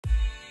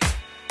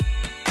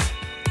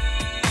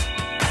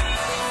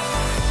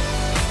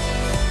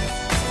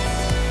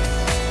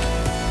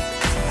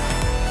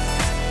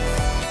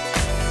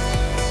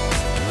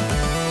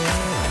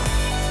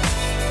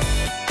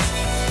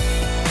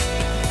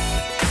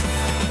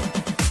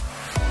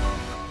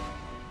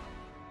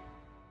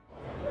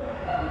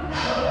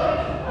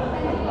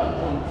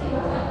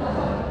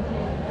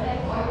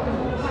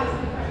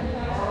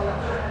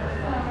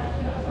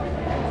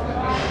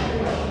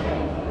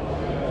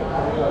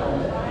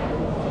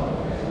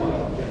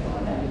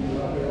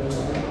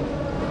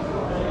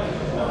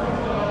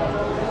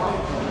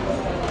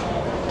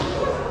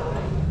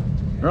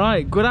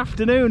Right, good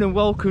afternoon and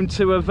welcome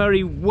to a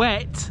very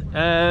wet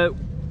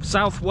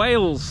South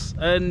Wales.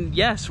 And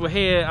yes, we're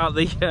here at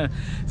the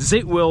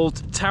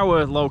Zitworld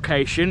Tower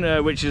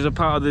location, which is a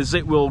part of the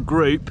Zitworld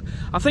group.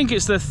 I think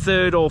it's the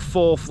third or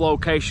fourth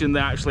location they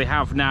actually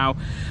have now.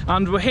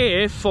 And we're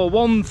here for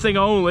one thing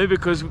only,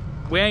 because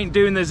we ain't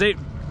doing the zip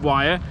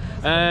wire.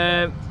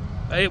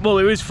 Well,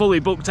 it was fully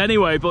booked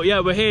anyway, but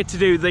yeah, we're here to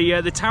do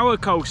the tower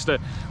coaster,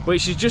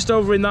 which is just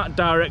over in that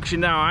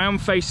direction now. I am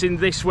facing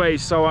this way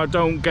so I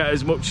don't get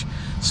as much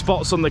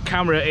spots on the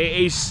camera.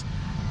 It is,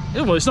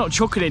 well, it's not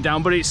chucking it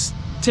down, but it's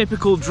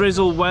typical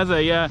drizzle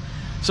weather, yeah.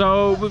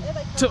 So,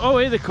 oh,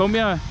 here they come,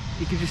 yeah.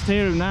 You can just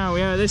hear them now,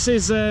 yeah. This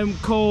is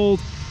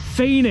called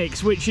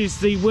Phoenix, which is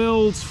the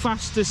world's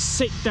fastest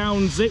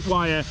sit-down zip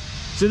wire.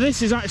 So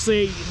this is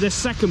actually the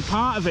second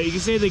part of it. You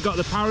can see they've got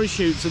the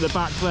parachutes at the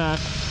back there.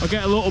 I'll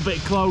get a little bit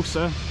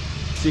closer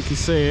so you can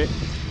see it.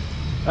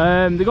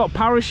 They've got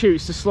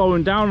parachutes to slow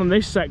them down on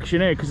this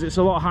section here because it's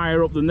a lot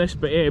higher up than this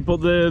bit here. But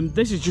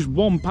this is just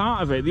one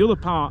part of it. The other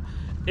part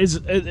is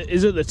at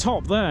the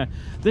top there.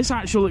 This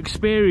actual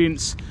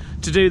experience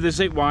to do the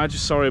zip wire,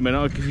 just sorry a minute,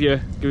 I'll give you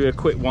a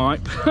quick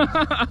wipe.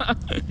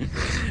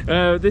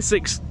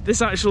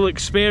 This actual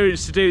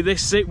experience to do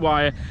this zip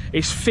wire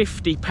is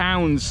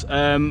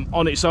 £50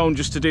 on its own,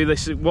 just to do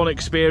this one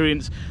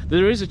experience.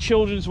 There is a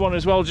children's one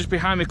as well just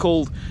behind me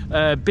called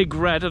Big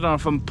Red. I don't know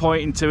if I'm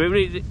pointing to it,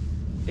 but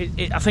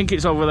I think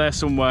it's over there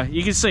somewhere.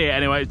 You can see it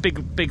anyway. It's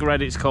Big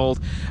Red it's called.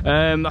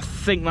 I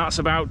think that's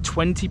about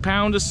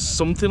 £20 or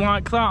something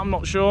like that, I'm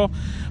not sure.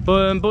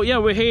 But yeah,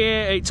 we're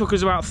here. It took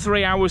us about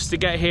 3 hours to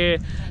get here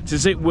to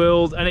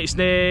Zitworld, and it's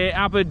near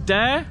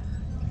Aberdare.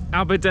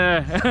 I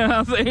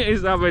think it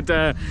is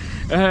Aberdare,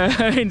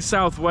 in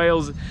South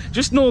Wales,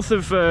 just north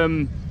of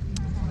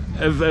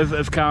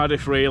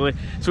Cardiff really.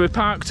 So we're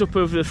parked up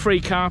over the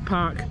free car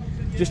park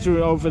just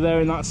over there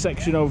in that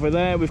section over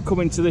there. We've come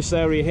into this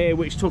area here,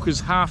 which took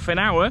us half an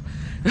hour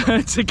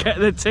to get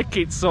the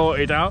ticket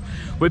sorted out.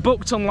 We're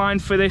booked online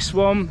for this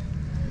one.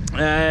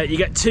 You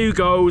get 2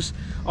 goes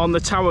on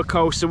the tower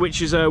coaster,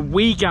 which is a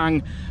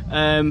Wiegand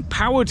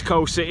powered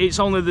coaster. It's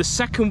only the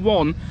second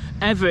one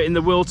ever in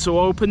the world to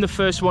open. The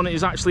first one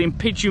is actually in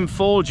Pigeon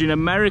Forge in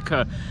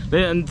America,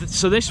 and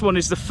so this one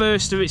is the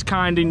first of its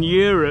kind in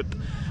Europe.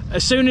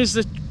 As soon as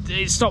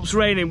it stops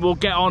raining, we'll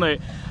get on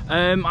it.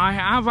 I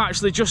have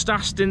actually just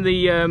asked in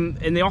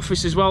the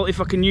office as well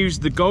if I can use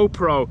the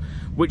GoPro,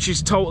 which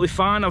is totally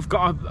fine. I've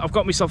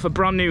got myself a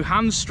brand new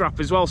hand strap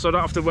as well, so I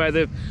don't have to wear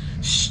the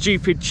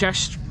stupid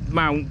chest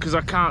mount because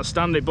I can't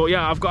stand it. But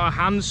yeah, I've got a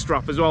hand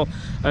strap as well,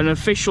 an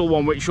official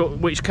one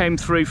which came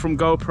through from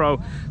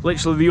GoPro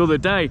literally the other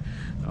day.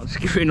 I'll just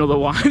give it another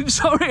wipe,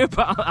 sorry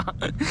about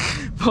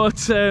that.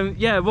 But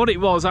yeah, what it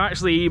was, I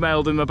actually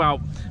emailed them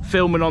about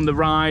filming on the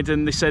ride,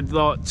 and they said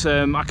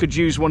that I could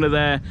use one of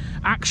their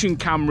action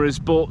cameras,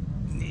 but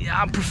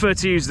I prefer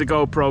to use the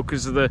GoPro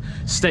because of the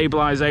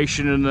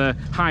stabilization and the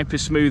hyper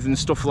smooth and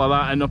stuff like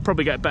that, and I'll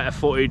probably get better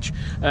footage.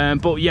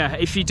 But yeah,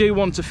 if you do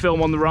want to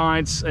film on the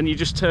rides and you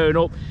just turn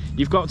up,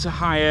 you've got to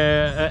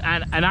hire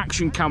an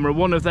action camera,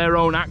 one of their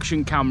own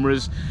action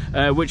cameras,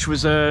 which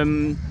was a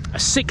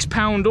 £6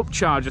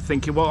 upcharge, I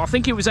think it was. I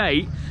think it was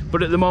 8,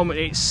 but at the moment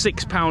it's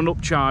 £6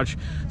 upcharge.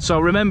 So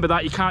remember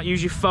that you can't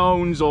use your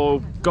phones or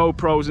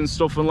GoPros and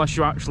stuff unless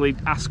you actually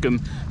ask them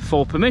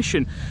for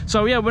permission.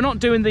 So yeah, we're not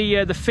doing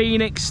the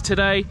Phoenix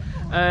today,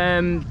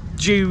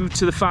 due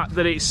to the fact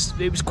that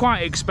it was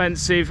quite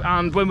expensive.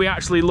 And when we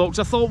actually looked,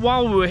 I thought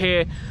while we were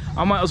here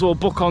I might as well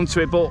book onto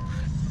it, but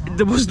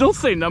there was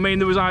nothing. I mean,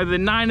 there was either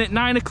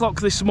 9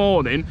 o'clock this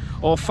morning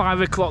or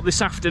 5 o'clock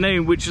this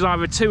afternoon, which is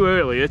either too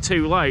early or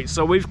too late.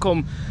 So we've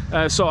come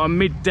sort of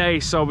midday,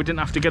 so we didn't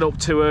have to get up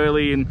too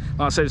early, and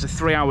like I said, it's a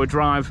 3-hour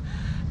drive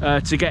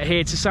to get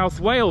here to South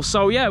Wales.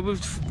 So yeah,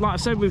 like I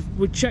said,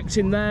 we've checked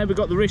in there, we've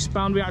got the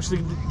wristband, we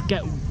actually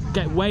get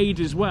weighed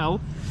as well,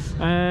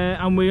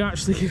 and we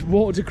actually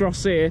walked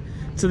across here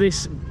to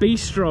this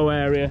bistro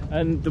area,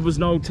 and there was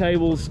no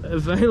tables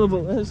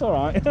available. It's all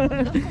right.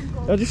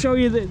 I'll just show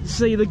you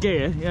see the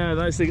gear. Yeah,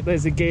 there's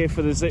the gear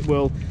for the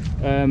Zitworld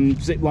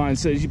zip line.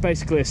 So it's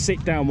basically a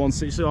sit down one,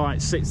 so it's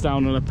like sits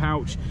down on a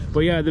pouch.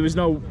 But yeah, there was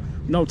no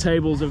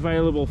tables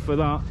available for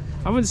that.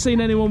 I haven't seen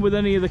anyone with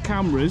any of the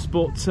cameras,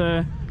 but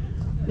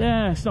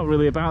yeah, it's not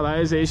really about that,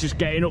 is it? It's just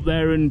getting up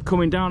there and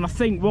coming down. I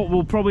think what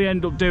we'll probably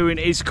end up doing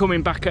is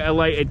coming back at a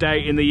later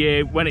date in the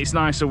year when it's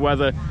nicer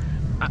weather.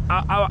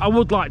 I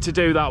would like to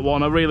do that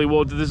one, I really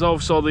would. There's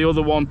also the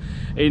other one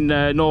in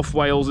North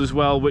Wales as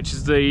well, which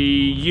is the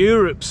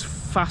Europe's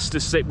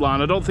fastest zip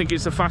line. I don't think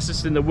it's the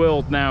fastest in the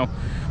world now.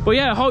 But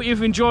yeah, I hope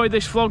you've enjoyed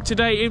this vlog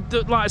today.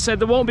 Like I said,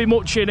 there won't be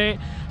much in it.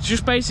 It's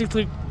just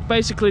basically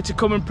to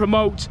come and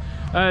promote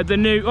the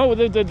new,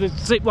 the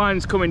zip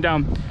line's coming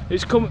down.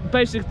 It's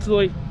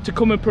basically to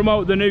come and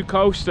promote the new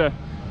coaster,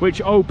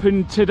 which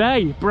opened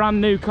today. Brand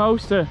new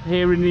coaster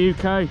here in the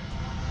UK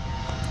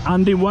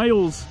and in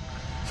Wales.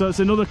 So it's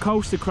another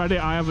coaster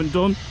credit I haven't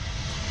done.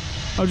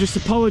 I'll just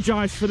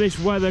apologise for this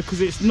weather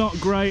because it's not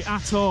great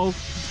at all.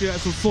 Let's get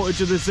some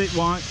footage of the zip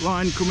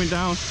line coming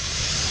down.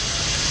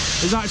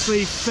 It's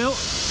actually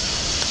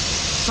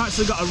it's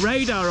actually got a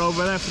radar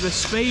over there for the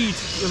speed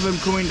of them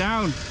coming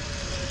down.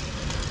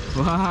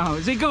 Wow,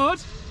 is it good?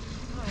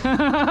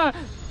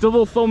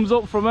 Double thumbs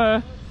up from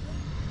her.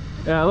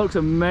 Yeah, it looks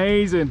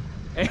amazing.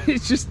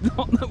 It's just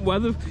not the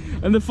weather.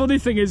 And the funny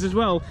thing is as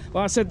well,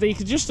 like I said, you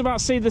can just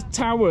about see the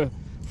tower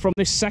from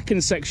this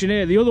second section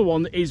here. The other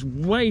one is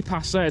way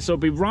past there, so it'll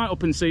be right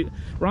up and see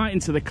right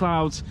into the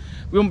clouds.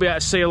 We won't be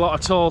able to see a lot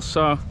at all,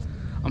 so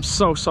I'm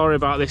so sorry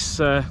about this.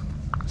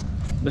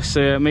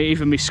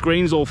 Even my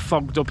screen's all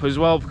fogged up as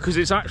well, because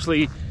it's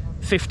actually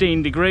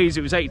 15 degrees.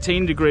 It was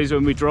 18 degrees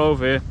when we drove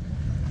here.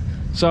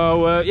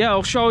 So yeah,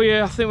 I'll show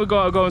you. I think we've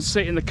got to go and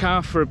sit in the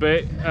car for a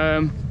bit.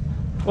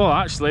 Well,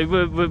 actually,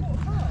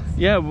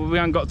 we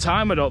haven't got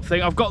time, I don't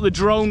think. I've got the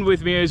drone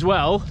with me as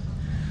well,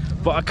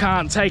 but I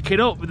can't take it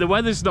up. The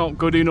weather's not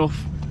good enough.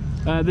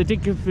 They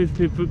did give me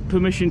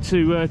permission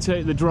to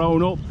take the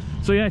drone up.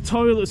 So yeah,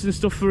 toilets and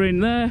stuff are in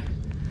there.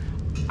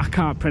 I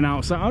can't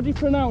pronounce that. How do you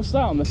pronounce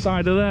that on the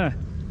side of there?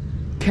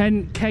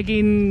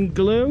 Kegging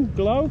Glow?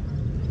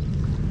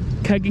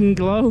 Kegging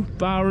Glow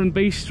Bar and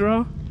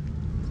Bistro.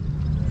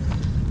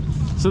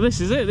 So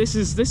this is it. This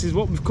is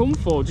what we've come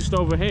for, just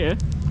over here.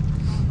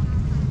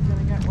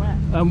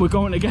 And we're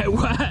going to get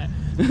wet.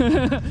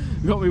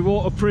 Got my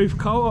waterproof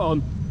coat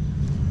on.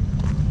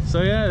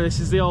 So yeah,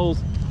 this is the old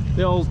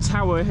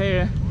tower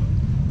here,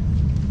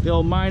 the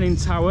old mining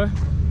tower.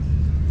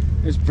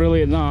 It's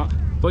brilliant, that.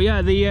 But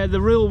yeah, the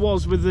rule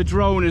was with the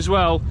drone as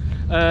well,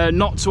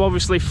 not to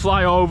obviously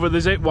fly over the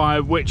zip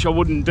wire, which I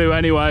wouldn't do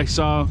anyway.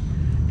 So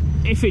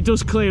if it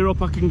does clear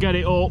up, I can get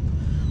it up.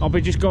 I'll be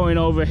just going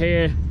over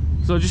here.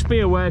 So just be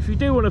aware, if you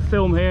do want to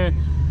film here,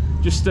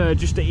 just to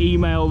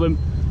email them.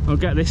 I'll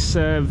get this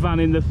van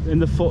in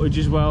the footage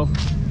as well.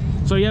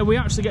 So yeah, we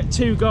actually get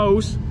two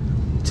goes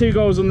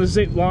on the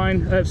zip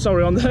line.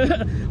 Sorry, on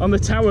the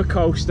tower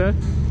coaster.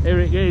 Here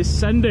it is.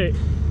 Send it.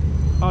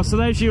 Oh, so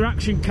there's your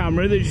action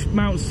camera that just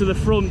mounts to the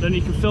front, and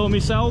you can film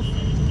yourself.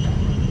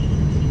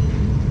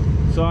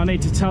 So I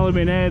need to tell him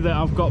in here that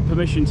I've got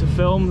permission to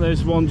film.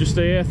 There's one just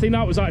here. I think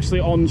that was actually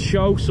on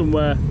show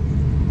somewhere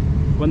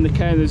when they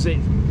came. There's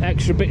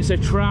extra bits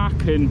of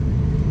track and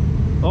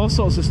all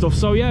sorts of stuff.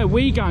 So yeah,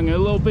 Wiegand, a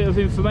little bit of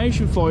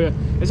information for you.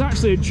 It's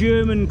actually a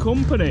German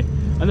company,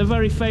 and they're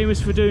very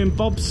famous for doing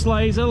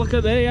bobsleighs. Oh, look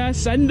at there, yeah,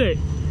 send it.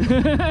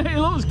 It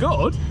looks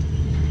good.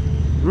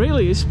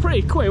 Really, it's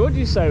pretty quick. What did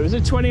you say? Was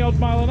it 20 odd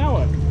mile an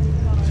hour?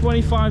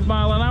 25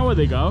 mile an hour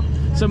they go.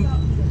 So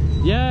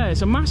yeah,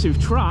 it's a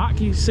massive track.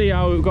 You see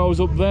how it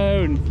goes up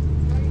there, and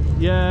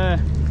yeah,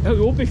 it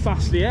will be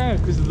faster, yeah,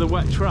 because of the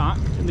wet track.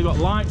 And they've got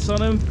lights on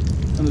them,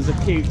 and there's a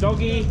cute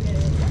doggy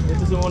that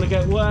doesn't want to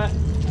get wet.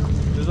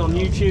 It's on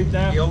YouTube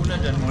now. The owner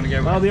doesn't want to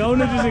get wet. Oh, the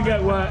owner doesn't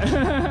get wet.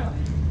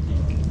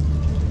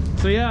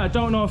 So yeah, I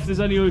don't know if there's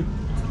any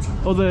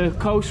other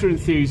coaster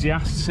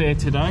enthusiasts here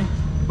today.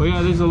 But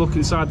yeah, there's a look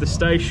inside the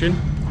station.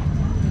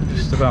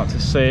 Just about to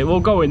see it. We'll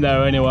go in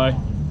there anyway.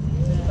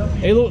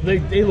 He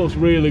looks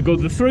really good.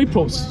 The three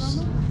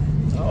pups,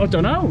 I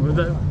don't know.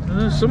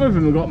 Some of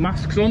them have got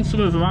masks on,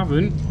 some of them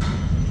haven't.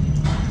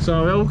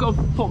 So we'll go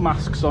put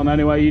masks on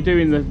anyway. You do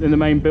in the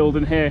main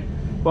building here.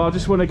 But I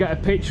just want to get a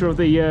picture of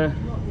the.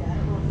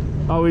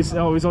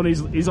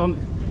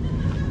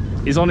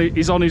 He's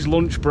on his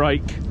lunch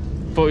break.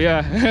 But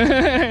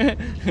yeah.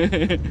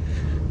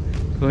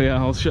 But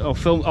yeah, I'll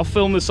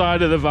film the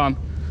side of the van.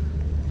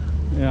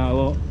 Yeah,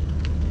 look.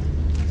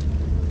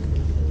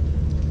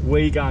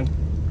 Wiegand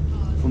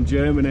from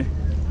Germany.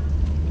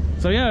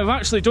 So yeah, I've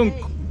actually done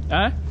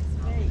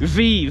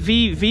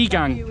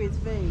Wiegand.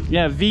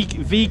 Yeah,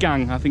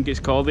 Wiegand, I think it's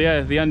called.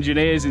 Yeah, the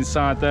engineers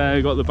inside there.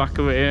 We've got the back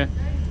of it here.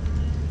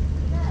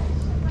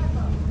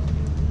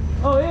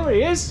 Oh, here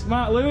he is.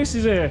 Mark Lewis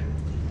is here.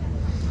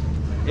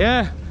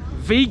 Yeah,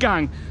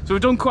 Wiegand. So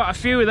we've done quite a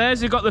few of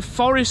theirs. We've got the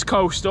Forest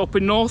Coaster up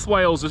in North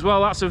Wales as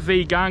well. That's a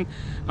Wiegand.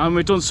 And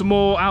we've done some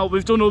more.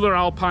 We've done other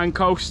alpine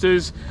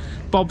coasters,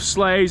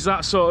 bobsleighs,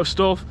 that sort of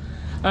stuff.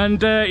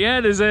 And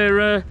yeah, there's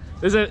a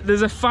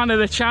fan of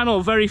the channel,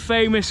 very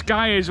famous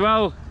guy as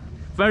well.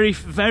 Very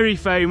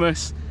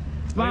famous.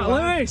 It's Mark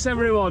Lewis,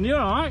 everyone. You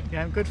all right?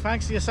 Yeah, I'm good.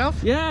 Thanks. To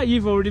yourself? Yeah,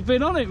 you've already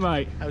been on it,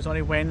 mate. I was on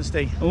it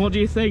Wednesday. And what do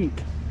you think?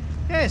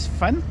 Yeah, it's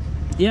fun.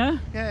 Yeah?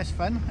 Yeah, it's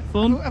fun.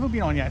 Fun? Have we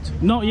been on yet?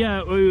 Not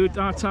yet.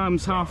 Our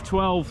time's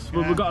 12:30,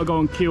 but we've got to go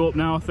and queue up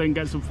now, I think,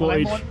 get some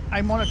footage. Well,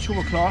 I'm on at 2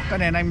 o'clock,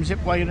 and then I'm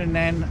zip wiring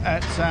then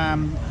at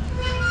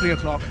 3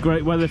 o'clock.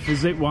 Great weather for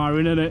zip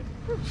wiring, isn't it?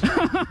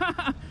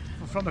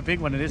 From a big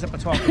one it is up the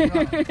top.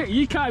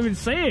 You can't even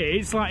see it.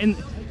 It's like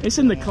it's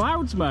in the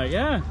clouds, mate.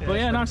 Yeah. But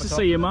yeah, nice to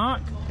see you,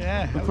 Mark.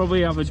 Yeah. We'll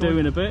probably have a do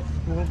in a bit.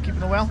 We're all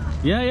keeping it well.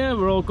 Yeah,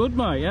 we're all good,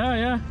 mate.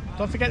 Yeah.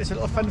 Don't forget there's a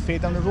little fun fair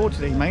down the road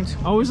today, mate.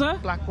 Oh, is there?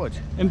 Blackwood.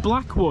 In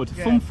Blackwood,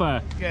 yeah. Fun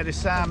fair. Yeah,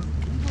 there's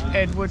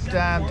Edward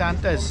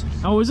Dantas.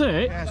 Oh, is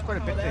it? Yeah, it's quite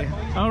a bit there.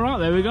 All right,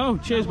 there we go.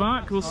 Cheers,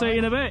 Mark. We'll see you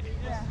in a bit.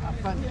 Have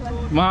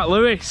fun. Mark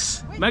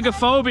Lewis.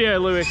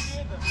 Megaphobia, Lewis.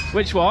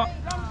 Which what?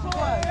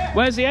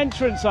 Where's the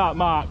entrance at,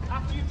 Mark?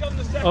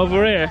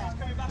 Over here.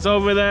 It's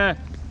over there.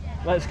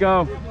 Let's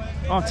go.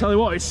 I'll tell you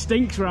what, it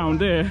stinks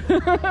around here.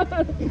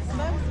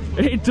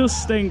 It does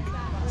stink.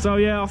 So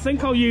yeah, I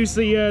think I'll use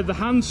the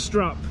hand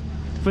strap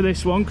for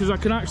this one, because I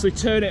can actually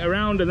turn it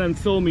around and then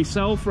film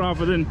myself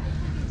rather than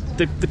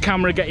the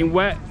camera getting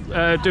wet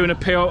doing a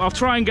POV. I'll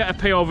try and get a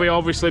POV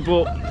obviously,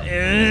 but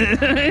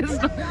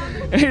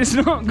it's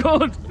not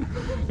good.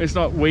 It's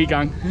not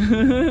Wiegand.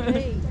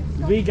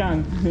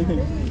 Wiegand.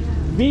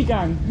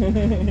 Wiegand.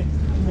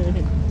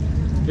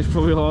 It's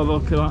probably all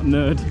look at that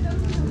nerd.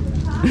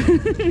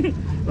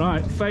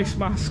 Right, face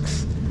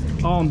masks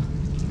on.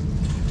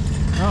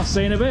 I'll see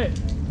you in a bit.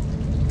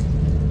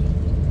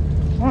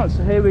 Right,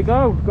 so here we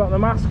go. We've got the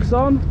masks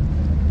on.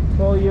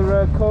 All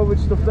your COVID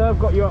stuff there. I've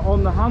got you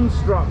on the hand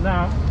strap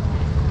now.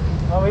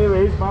 Oh, here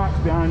he is. Mark's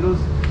behind us.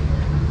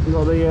 We've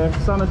got the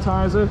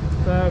sanitizer.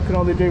 I can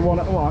only do one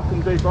at I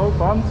can do both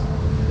hands.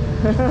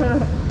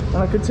 And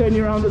I can turn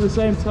you around at the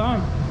same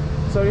time.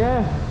 So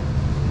yeah.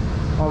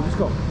 Oh, I've just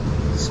got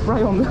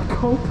spray on the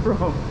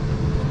GoPro.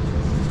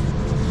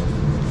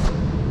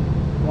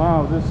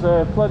 Wow, there's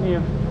plenty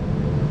of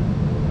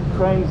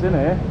cranes in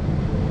here.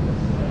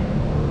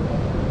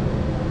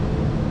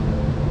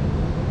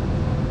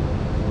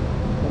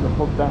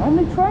 How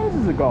many trains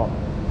has it got?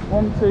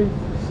 1, 2,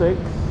 6,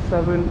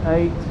 7,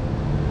 8,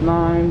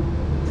 9,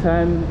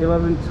 10,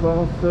 11,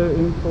 12,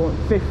 13,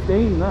 14,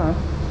 15 there.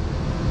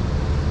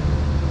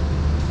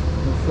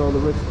 I'll show the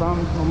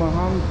wristband on my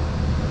hand.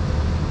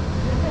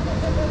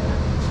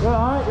 You're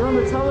alright, you're on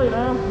the telly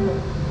now.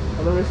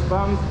 The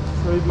wristband,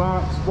 so he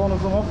marks one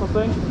of them off, I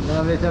think.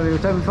 Have you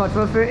done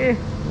 12:30?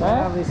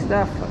 Lovely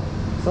stuff.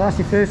 So that's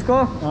your first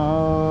score?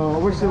 Oh, I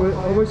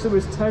wish there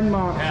was 10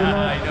 marks in there.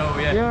 I know,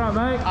 yeah. You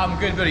alright, mate? I'm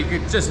good, very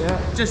good. Just a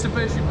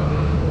push.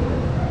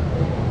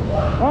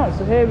 Right,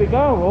 so here we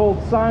go. All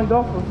signed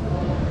off.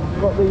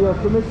 I've got the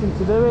permission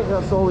to do it.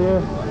 That's all the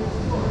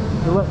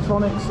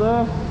electronics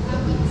there.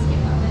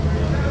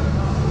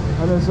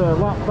 And there's a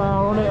lap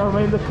bar on it. I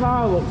mean, the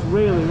car looks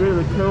really,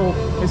 really cool.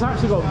 It's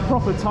actually got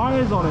proper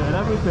tyres on it and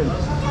everything.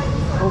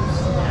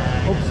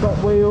 Upstock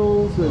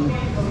wheels and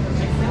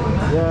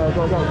yeah,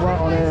 got wet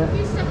on here. If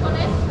you step on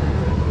it,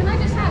 can I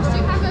just ask, do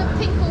you have a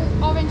pink or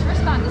orange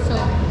wristband at all?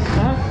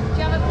 Huh? Do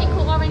you have a pink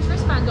or orange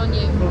wristband on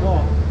you? For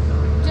what?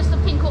 Just the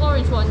pink or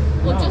orange one?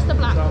 Or No, just the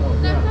black? that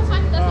one, No, yeah. that's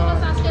fine. That's all I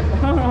was asking.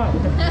 Alright.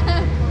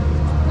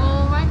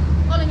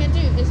 All I'm going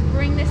to do is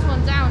bring this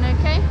one down,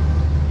 okay?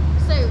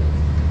 So,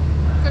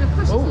 I'm going to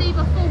push this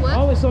lever forward.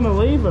 Oh, it's on a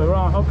lever,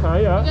 right,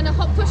 okay, yeah. You're going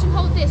to push and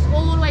hold this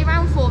all the way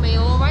around for me,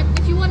 alright?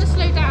 If you want to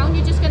slow down,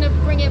 you're just going to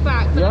bring it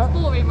back. But that's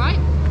boring, right?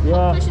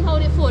 Yeah. Push and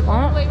hold it forward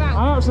all the way around.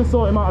 I actually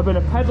thought it might have been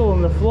a pedal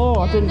on the floor.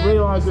 Yeah, I didn't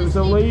realise it was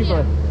a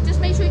lever. Just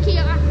make sure you keep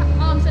your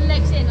arms and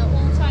legs in at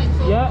all times,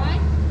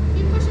 alright?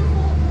 You push it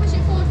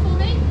forward for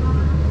me.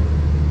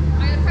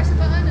 I'm going to press a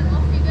button and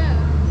off you go.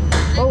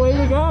 Oh, here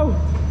we go.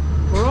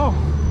 We're off.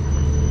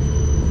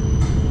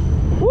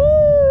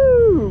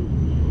 Woo!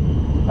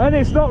 And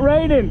it's not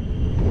raining.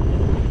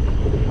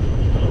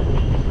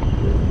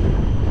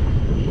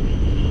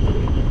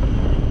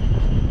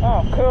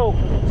 Oh, cool.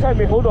 Take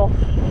my hood off.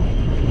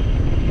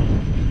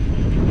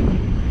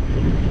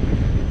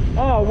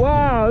 Oh,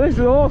 wow, this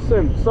is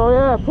awesome. So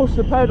yeah, push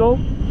the pedal.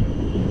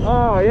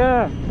 Oh,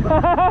 yeah.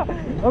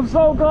 I'm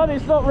so glad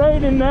it's not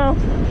raining now.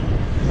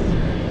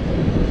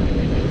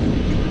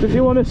 If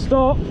you want to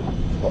stop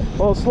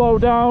or slow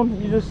down,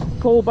 you just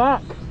pull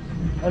back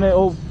and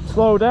it'll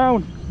slow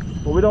down.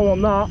 But we don't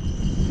want that.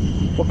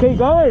 We'll keep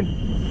going.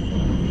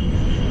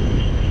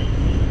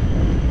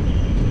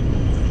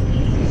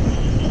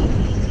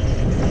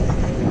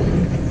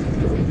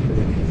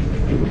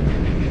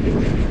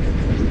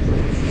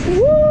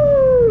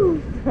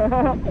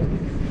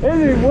 This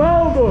is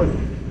well done.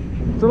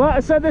 So like I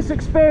said, this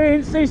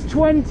experience is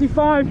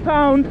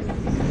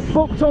 £25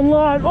 booked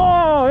online.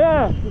 Oh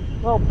yeah,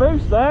 well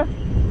boost there.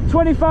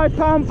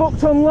 £25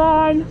 booked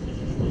online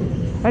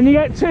and you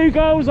get 2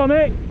 goes on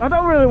it. I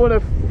don't really want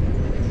to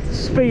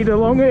speed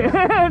along it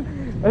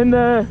and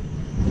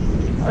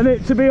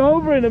it to be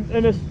over in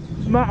a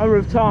matter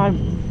of time.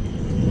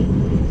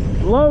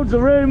 Loads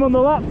of room on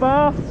the lap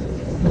bar.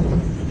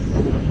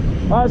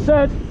 Like I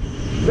said,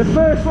 the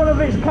first one of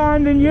its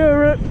kind in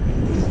Europe.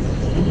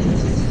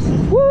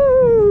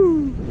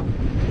 Woo!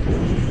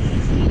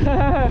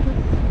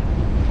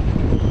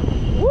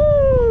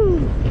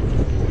 Woo!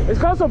 It's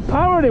got some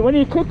power in it when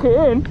you kick it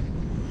in.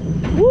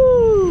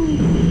 Woo!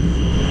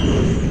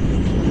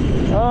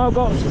 Oh, I've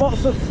got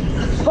spots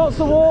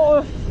of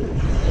water.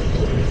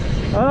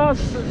 And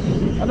that's,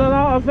 I don't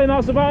know, I think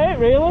that's about it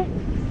really.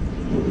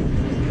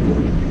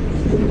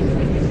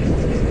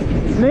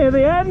 Near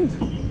the end.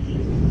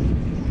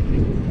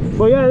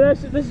 But yeah,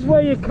 this is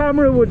where your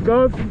camera would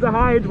go if the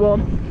hired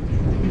one.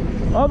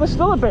 Oh, there's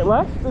still a bit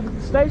left. The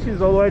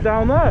station's all the way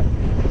down there.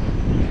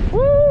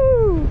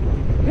 Woo!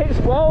 It's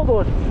well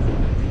done.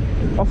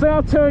 I think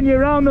I'll turn you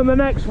around on the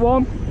next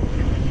one.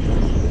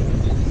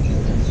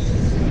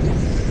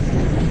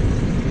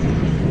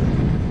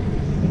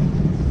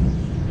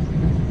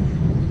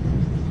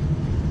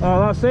 Oh,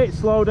 that's it.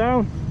 Slow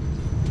down.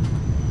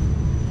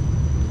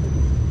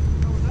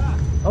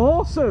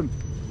 Awesome.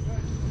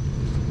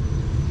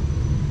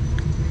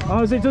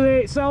 Oh, is it doing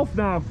it itself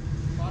now?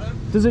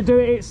 Pardon? Does it do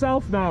it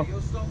itself now?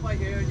 You'll stop by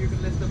here and you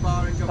can lift the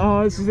bar and jump.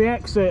 Oh, this is the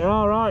exit.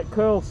 All right,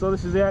 cool. So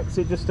this is the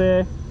exit just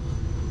here.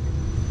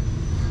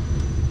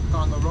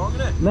 Can't go wrong,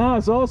 innit? No,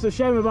 it's also a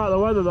shame about the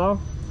weather though.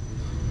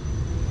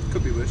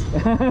 Could be worse.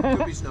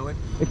 Could be snowing.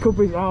 It could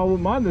be. Oh, I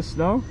wouldn't mind the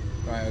snow.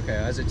 Right, okay,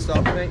 as it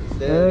stops, mate.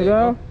 There you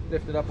go.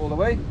 Lift it up all the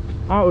way.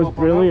 That was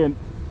brilliant.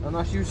 And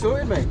that's you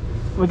sorted, mate.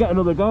 We'll get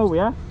another go,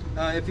 yeah?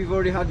 If you've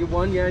already had your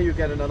one, yeah, you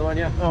get another one,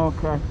 yeah.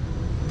 Okay.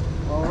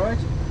 All right.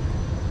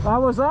 How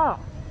was that?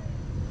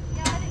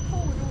 Yeah, I had it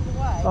forward all the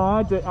way. Oh,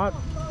 I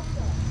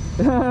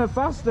did.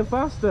 Faster,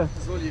 faster.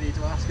 That's all you need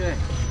to ask, eh?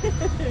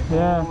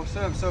 Yeah.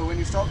 Awesome. So when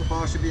you stop, the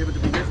bar should be able to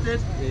be lifted.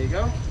 There you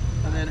go.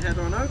 And then head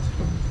on out.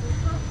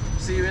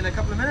 See you in a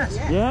couple of minutes.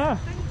 Yeah.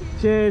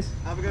 Cheers.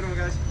 Have a good one,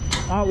 guys.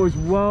 That was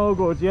well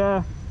good,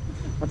 yeah.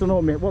 I don't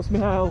know what's my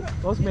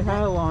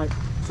hair like.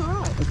 It's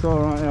alright. It's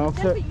alright, yeah. I'll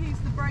Never use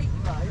the brake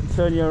though.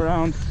 turn you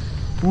around.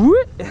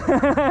 Whoop.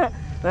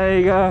 There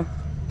you go.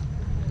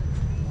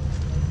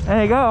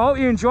 There you go. I hope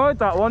you enjoyed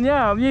that one.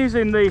 Yeah, I'm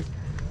using the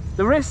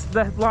wrist,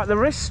 the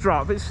wrist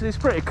strap. It's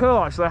pretty cool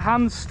actually. A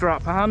hand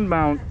strap, a hand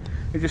mount.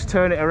 You just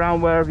turn it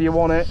around wherever you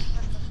want it,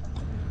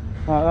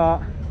 like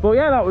that. But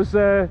yeah, that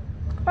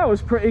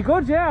was pretty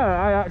good. Yeah,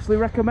 I actually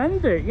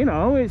recommend it. You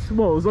know, it's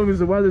well, as long as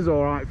the weather's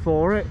all right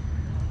for it.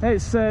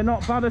 It's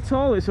not bad at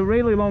all. It's a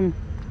really long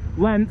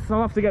length.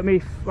 I'll have to get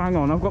me. Hang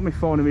on, I've got my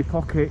phone in my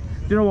pocket.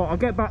 Do you know what? I'll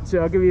get back to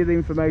it. I'll give you the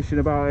information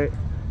about it.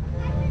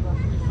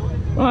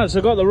 Right, so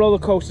I've got the roller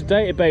coaster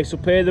database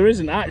up here. There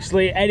isn't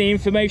actually any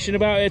information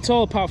about it at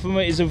all, apart from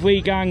it is a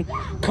Wiegand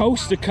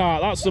coaster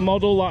cart. That's the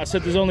model. Like I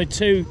said, there's only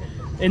 2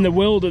 in the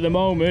world at the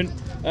moment.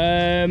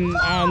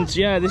 And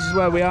yeah, this is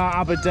where we are,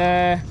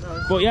 Aberdare.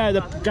 But yeah,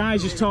 the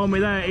guys just told me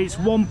there it's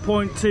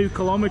 1.2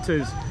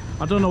 kilometres.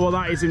 I don't know what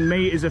that is in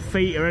meters or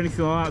feet or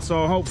anything like that.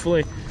 So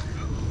hopefully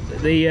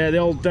the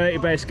old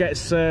database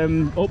gets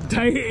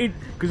updated,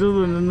 because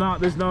other than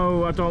that,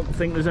 I don't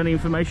think there's any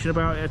information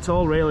about it at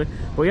all really.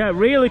 But yeah,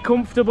 really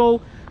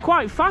comfortable,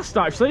 quite fast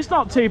actually. It's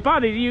not too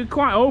bad. You're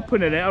quite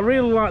open in it. I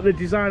really like the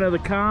design of the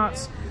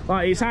carts.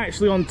 Like, it's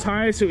actually on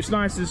tyres, so it's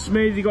nice and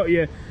smooth. You got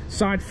your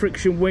side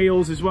friction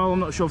wheels as well. I'm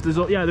not sure if there's,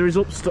 yeah, there is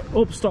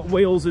upstock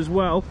wheels as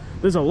well.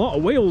 There's a lot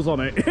of wheels on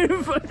it.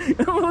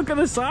 Look at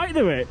the side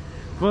of it.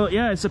 Well,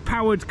 yeah, it's a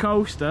powered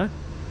coaster.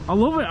 I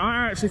love it.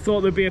 I actually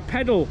thought there'd be a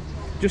pedal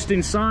just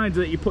inside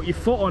that you put your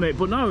foot on it,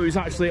 but no, it was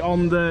actually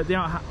on the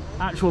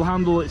actual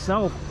handle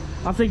itself.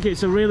 I think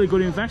it's a really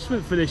good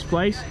investment for this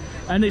place,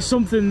 and it's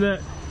something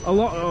that a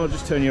lot. Oh,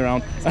 just turn you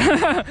around.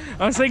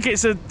 I think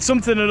it's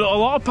something that a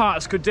lot of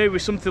parks could do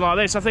with something like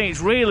this. I think it's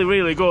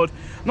really good.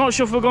 Not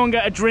sure if we'll go and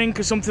get a drink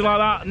or something like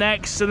that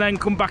next, and then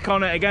come back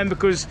on it again,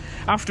 because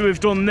after we've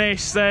done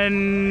this,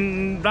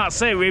 then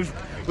that's it. We've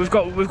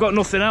got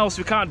nothing else.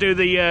 We can't do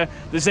the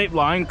zip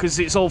line because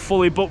it's all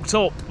fully booked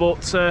up.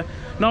 But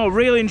no,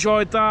 really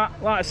enjoyed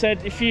that. Like I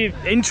said, if you're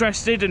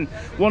interested and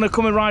want to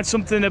come and ride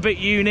something a bit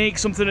unique,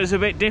 something that's a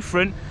bit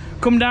different,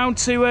 come down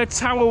to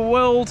Tower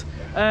World,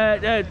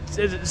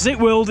 Zip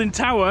World in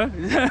Tower,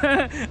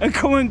 and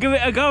come and give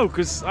it a go,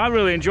 because I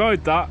really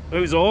enjoyed that. It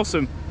was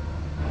awesome.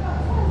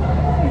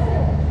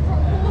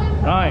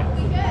 Right,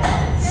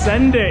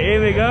 send it.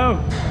 Here we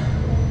go.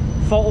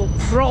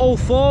 Throttle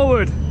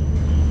forward.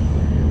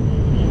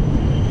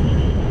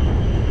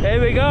 Here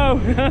we go.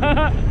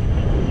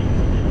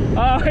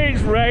 Oh,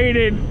 it's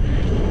raining.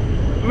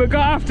 We're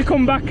gonna have to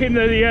come back in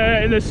the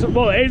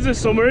well, it is the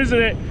summer,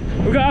 isn't it?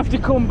 We're gonna have to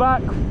come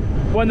back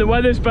when the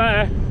weather's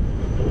better.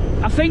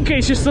 I think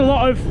it's just a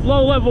lot of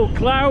low-level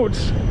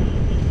clouds.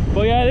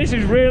 But yeah, this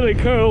is really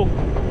cool.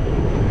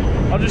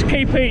 I'll just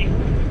keep it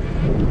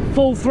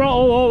full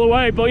throttle all the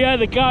way. But yeah,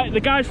 the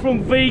guys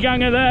from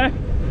Wiegand are there.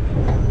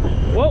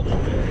 Well,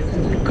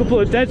 a couple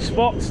of dead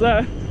spots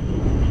there.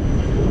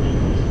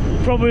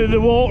 Probably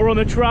the water on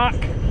the track.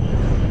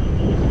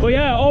 But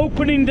yeah,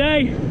 opening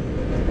day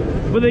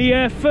with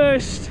the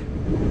first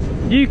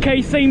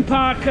UK theme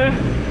park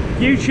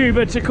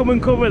YouTuber to come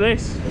and cover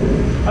this.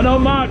 I know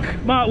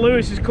Mark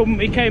Lewis has come.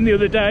 He came the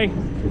other day,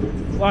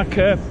 like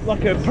a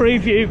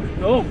preview.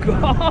 Oh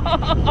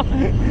god!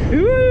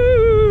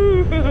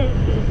 Woo!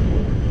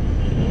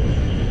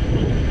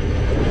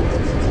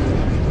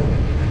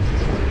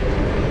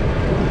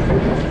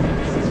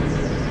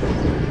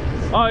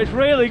 Oh, it's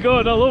really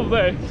good. I love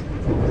this.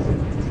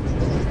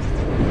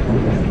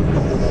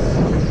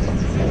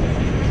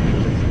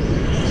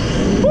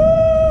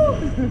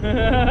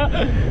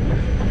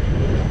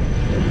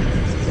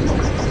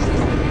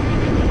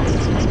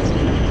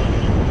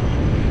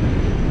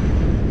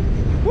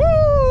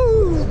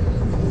 Woo!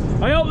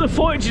 I hope the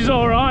footage is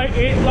all right.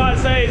 Like I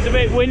say, it's a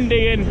bit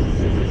windy and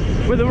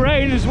with the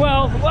rain as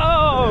well.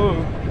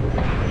 Whoa!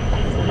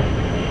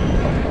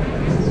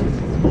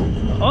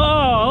 Oh,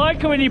 I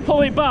like it when you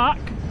pull it back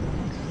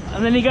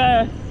and then you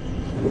get a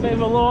bit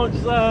of a launch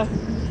there.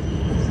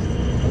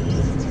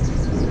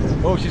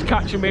 Oh, she's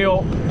catching me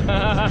up.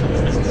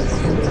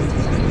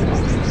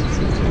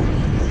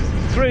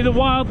 through the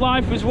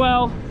wildlife as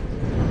well.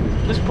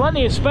 There's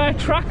plenty of spare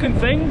track and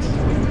things.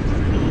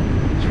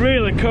 It's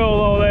really cool,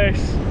 all this.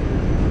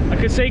 I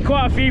can see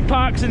quite a few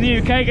parks in the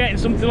UK getting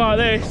something like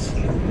this.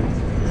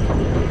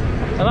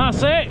 And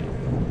that's it.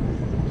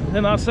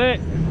 And that's it.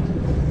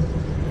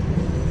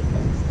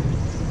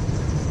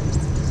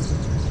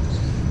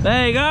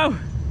 There you go.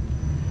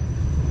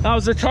 That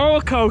was a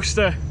roller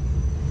coaster.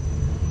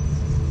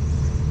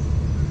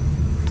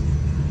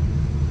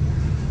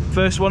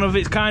 First one of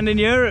its kind in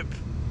Europe.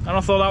 And I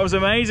thought that was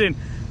amazing.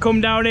 Come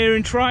down here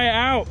and try it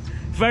out.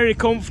 Very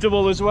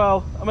comfortable as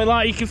well. I mean,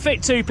 like, you can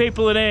fit 2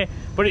 people in here,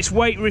 but it's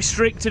weight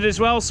restricted as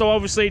well, so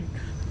obviously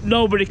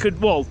nobody could,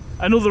 well,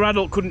 another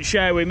adult couldn't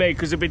share with me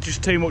because there'd be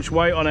just too much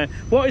weight on it.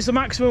 What is the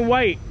maximum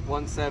weight?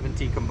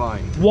 170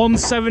 combined.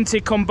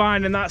 170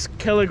 combined, and that's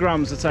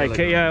kilograms, I take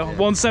it, yeah.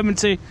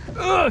 170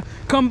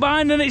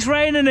 combined, and it's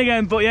raining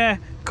again, but yeah,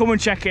 come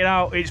and check it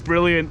out, it's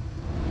brilliant.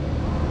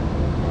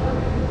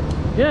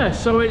 Yeah,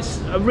 so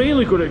it's a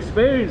really good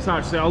experience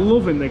actually. I'm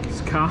loving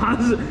these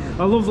cars.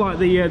 I love like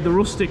the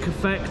rustic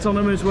effect on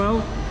them as well.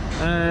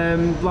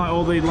 Like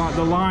all the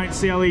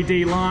lights, the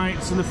LED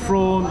lights in the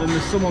front, and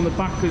there's some on the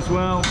back as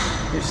well.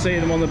 You see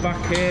them on the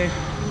back here.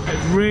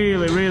 It's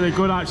really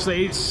good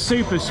actually. It's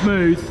super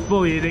smooth.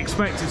 Well, you'd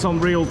expect it's on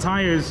real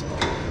tyres,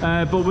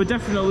 but we're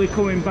definitely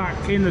coming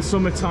back in the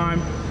summertime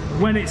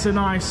when it's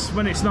nice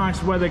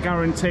weather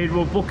guaranteed.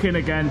 We'll book in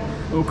again.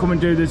 We'll come and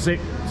do the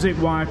zip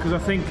wire because I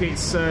think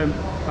it's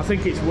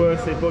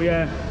worth it. But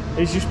yeah,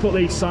 he's just put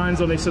these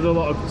signs on it,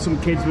 so some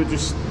kids were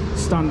just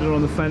standing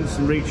on the fence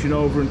and reaching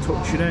over and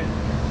touching it.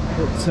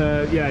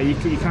 But yeah, you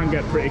can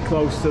get pretty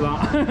close to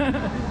that.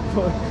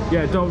 But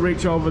yeah, don't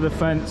reach over the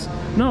fence.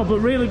 No, but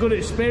really good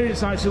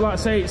experience actually. Like I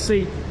say, it's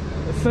the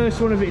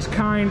first one of its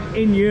kind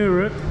in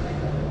Europe.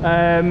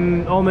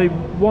 Only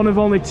one of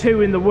only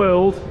 2 in the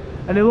world.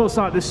 And it looks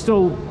like there's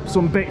still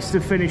some bits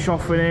to finish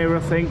off in here, I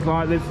think.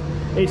 Like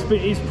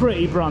it's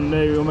pretty brand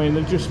new. I mean,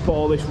 they've just put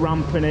all this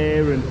ramp in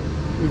here, and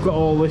we've got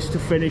all this to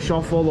finish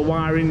off. All the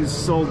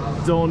wiring's all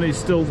done. It's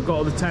still got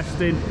all the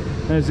testing.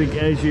 There's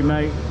your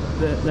mate.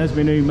 There's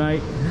my new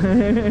mate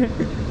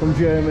from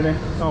Germany.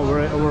 Oh,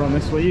 we're on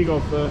this way. You go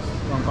first.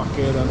 I'm back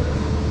here then.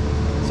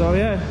 So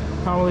yeah,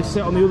 can't really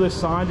sit on the other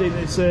side.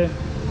 It's a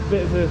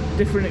bit of a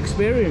different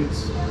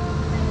experience.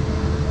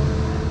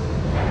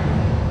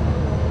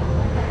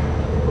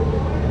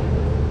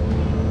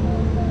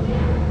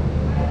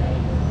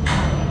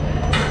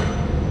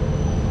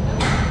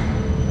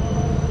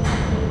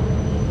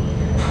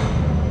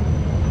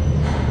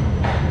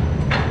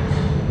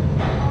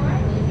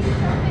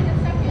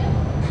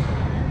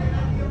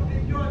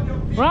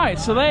 Right,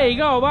 so there you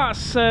go.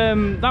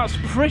 That's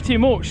pretty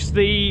much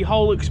the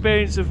whole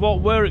experience of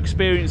what we're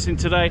experiencing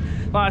today.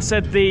 Like I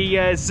said,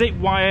 the zip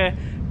wire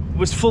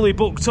was fully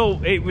booked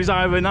up. It was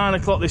either 9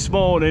 o'clock this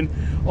morning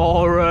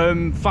or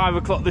 5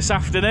 o'clock this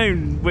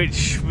afternoon,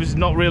 which was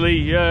not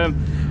really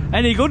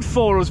any good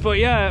for us. But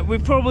yeah, we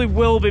probably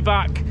will be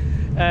back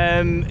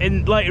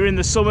later in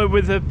the summer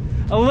with a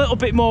little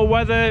bit more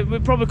weather.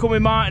 We'll probably come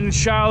with Martin and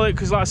Charlotte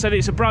because, like I said,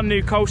 it's a brand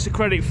new coaster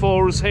credit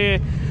for us here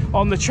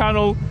on the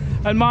channel.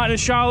 And Martin and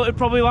Charlotte would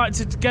probably like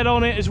to get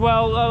on it as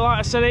well. Like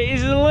I said, it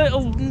is a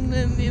little,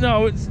 you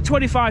know, it's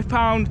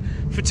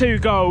 £25 for 2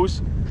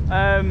 goes.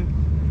 I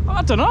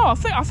don't know.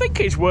 I think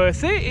it's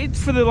worth it.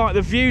 It's for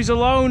the views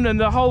alone and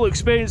the whole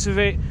experience of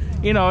it.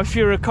 You know, if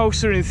you're a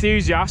coaster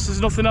enthusiast,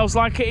 there's nothing else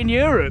like it in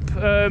Europe.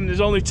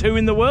 There's only 2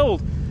 in the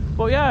world.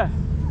 But yeah,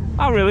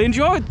 I really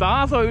enjoyed that.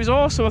 I thought it was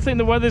awesome. I think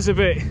the weather's a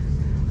bit,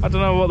 I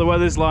don't know what the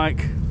weather's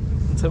like.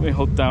 I'll take my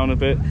hood down a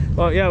bit.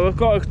 But yeah, we've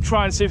got to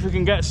try and see if we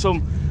can get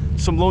some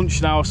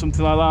lunch now or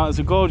something like that. There's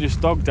a gorgeous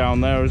dog down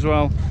there as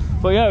well.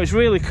 But yeah, it was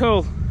really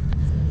cool.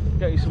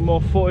 Get you some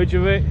more footage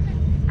of it.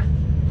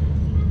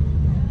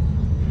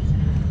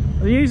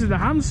 They're using the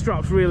hand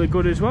straps really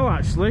good as well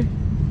actually.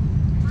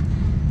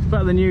 It's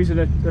better than using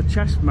a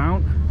chest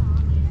mount.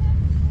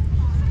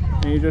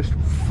 And you just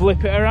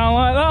flip it around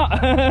like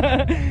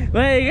that.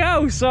 There you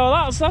go. So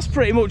that's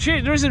pretty much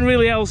it. There isn't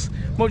really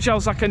much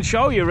else I can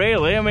show you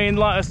really. I mean,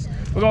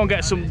 we're going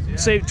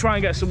to try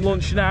and get some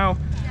lunch now.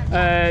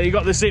 You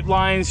got the zip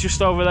lines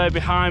just over there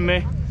behind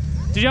me.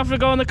 Did you have to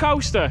go on the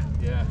coaster?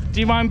 Yeah.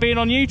 Do you mind being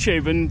on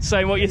YouTube and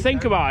saying what you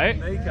think about it?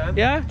 Yeah, you can.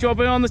 Yeah? Do you want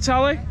to be on the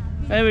telly?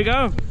 There we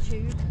go.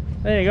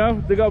 There you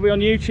go. They've got to be on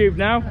YouTube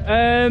now.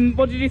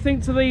 What did you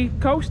think to the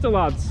coaster,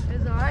 lads? It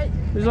was alright.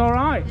 It was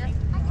alright?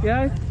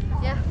 Yeah.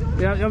 Yeah?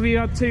 Yeah. Have you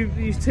had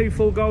these 2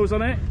 full goes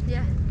on it?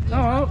 Yeah.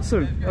 Oh,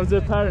 awesome. Have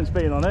the parents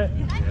been on it?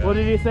 Yeah. What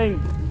did you think?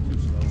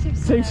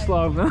 Too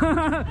slow.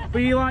 But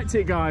you liked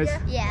it, guys?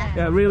 Yeah.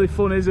 Yeah, really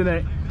fun, isn't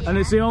it? Yeah. And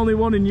it's the only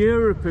one in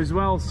Europe as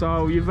well,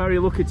 so you're very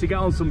lucky to get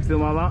on something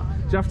like that.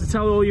 Do you have to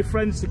tell all your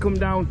friends to come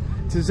down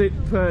to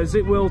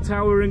Zip World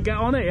Tower and get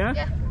on it, yeah?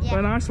 Yeah.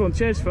 Well, nice one.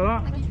 Cheers for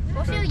that.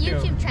 What's your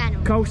YouTube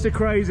channel? Coaster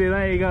Crazy,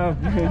 there you go.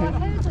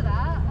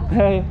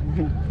 Hey.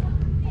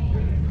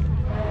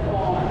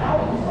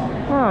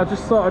 Oh, I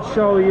just thought I'd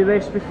show you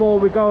this before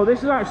we go.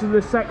 This is actually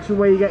the section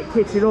where you get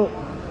kitted up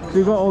So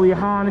you've got all your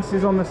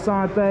harnesses on the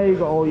side there, you've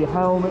got all your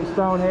helmets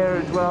down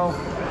here as well.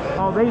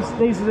 Oh,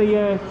 these are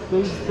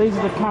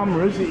the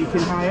cameras that you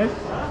can hire.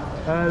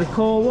 They're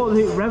called, what was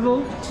it,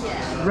 Revel?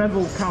 Yeah.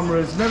 Revel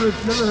cameras. Never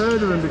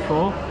heard of them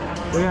before.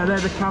 But yeah, they're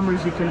the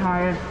cameras you can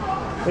hire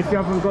if you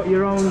haven't got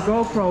your own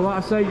GoPro.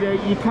 Like I say,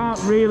 you can't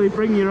really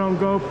bring your own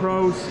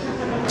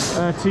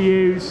GoPros to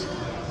use.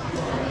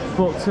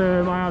 But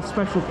I had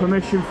special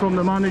permission from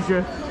the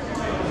manager.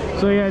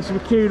 So yeah, so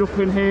we're queued up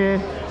in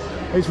here.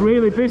 It's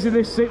really busy.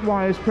 This zip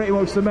wire is pretty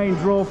much the main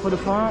draw for the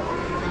park.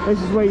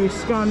 This is where you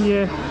scan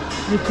your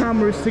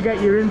cameras to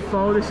get your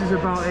info. This is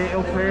about it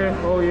up here,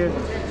 all your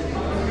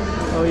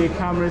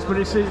cameras. But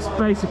it's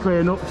basically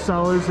an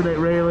upsell, isn't it,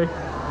 really?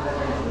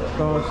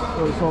 So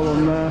it's all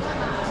on there.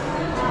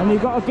 And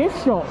you've got a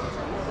gift shop.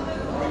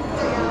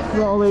 You've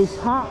got all these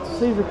hats.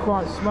 These are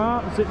quite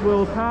smart, Zip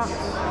World hats.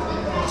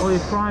 All your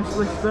price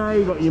list there.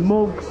 You've got your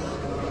mugs.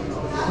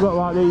 You've got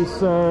like these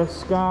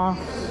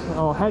scarves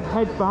or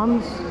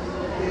headbands,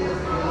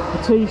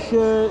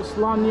 t-shirts,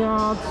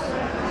 lanyards,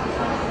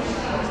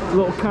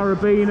 little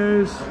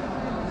carabiners,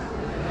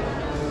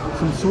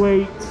 some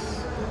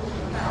sweets.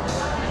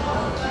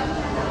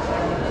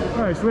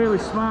 Oh, it's really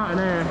smart in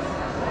here.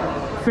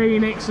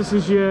 Phoenix, this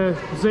is your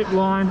zip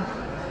line.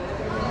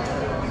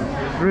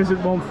 There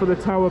isn't one for the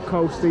tower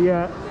coaster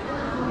yet,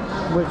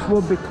 which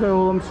would be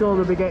cool. I'm sure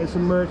they'll be getting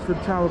some merch for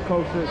the tower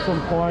coaster at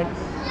some point.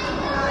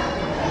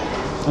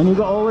 And you've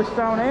got all this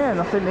down here, and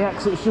I think the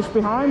exit's just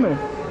behind me.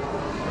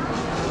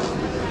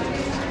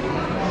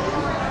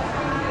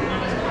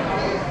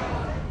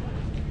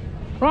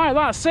 Right,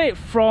 that's it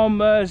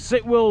from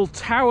Zip World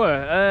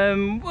Tower.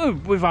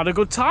 We've had a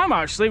good time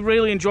actually.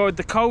 Really enjoyed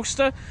the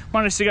coaster.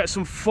 Managed to get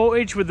some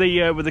footage with the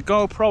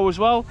GoPro as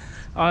well.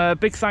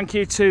 Big thank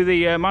you to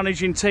the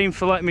managing team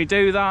for letting me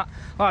do that.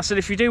 Like I said,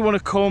 if you do want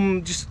to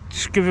come, just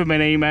give them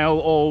an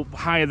email or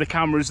hire the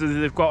cameras that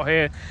they've got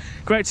here.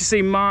 Great to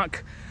see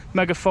Mark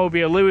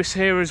Megaphobia Lewis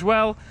here as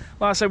well.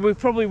 Like I said, we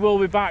probably will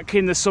be back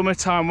in the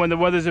summertime when the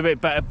weather's a bit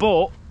better,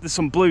 but there's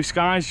some blue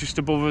skies just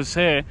above us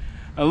here.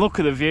 And look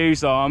at the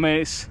views though. I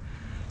mean, it's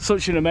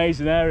such an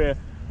amazing area.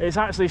 It's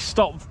actually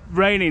stopped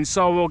raining,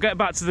 so we'll get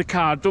back to the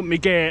car, dump my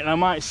gear, and I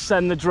might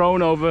send the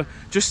drone over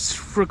just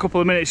for a couple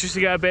of minutes just to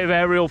get a bit of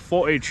aerial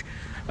footage.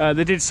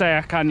 They did say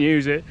I can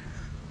use it.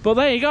 But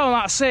there you go,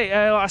 that's it.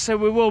 Like I said,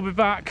 we will be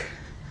back.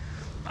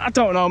 I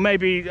don't know,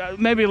 maybe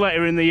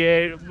later in the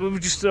year. We'll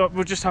just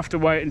have to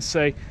wait and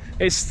see.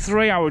 It's a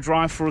 3-hour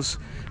drive for us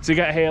to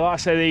get here. Like I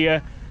said,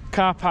 the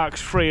car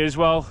park's free as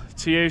well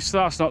to use, so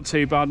that's not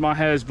too bad. My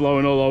hair's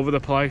blowing all over the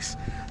place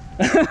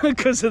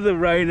because of the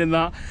rain and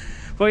that.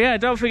 But yeah,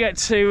 don't forget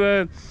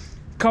to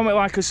comment,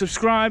 like and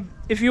subscribe.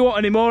 If you want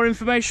any more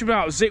information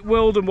about Zip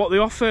World and what they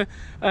offer,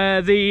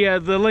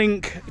 the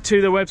link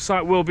to the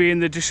website will be in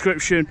the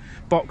description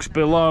box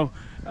below.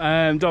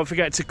 Don't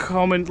forget to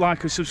comment,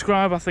 like and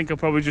subscribe. I think I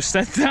probably just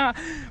said that.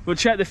 But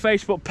check the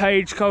Facebook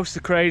page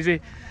Coaster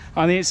Crazy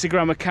and the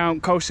Instagram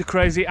account Coaster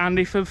Crazy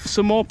Andy for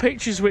some more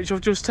pictures which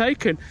I've just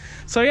taken.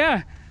 So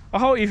yeah, I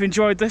hope you've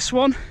enjoyed this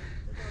one,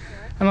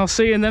 and I'll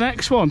see you in the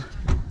next one.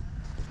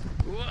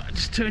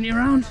 Just turn you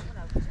around.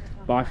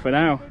 Bye for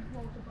now.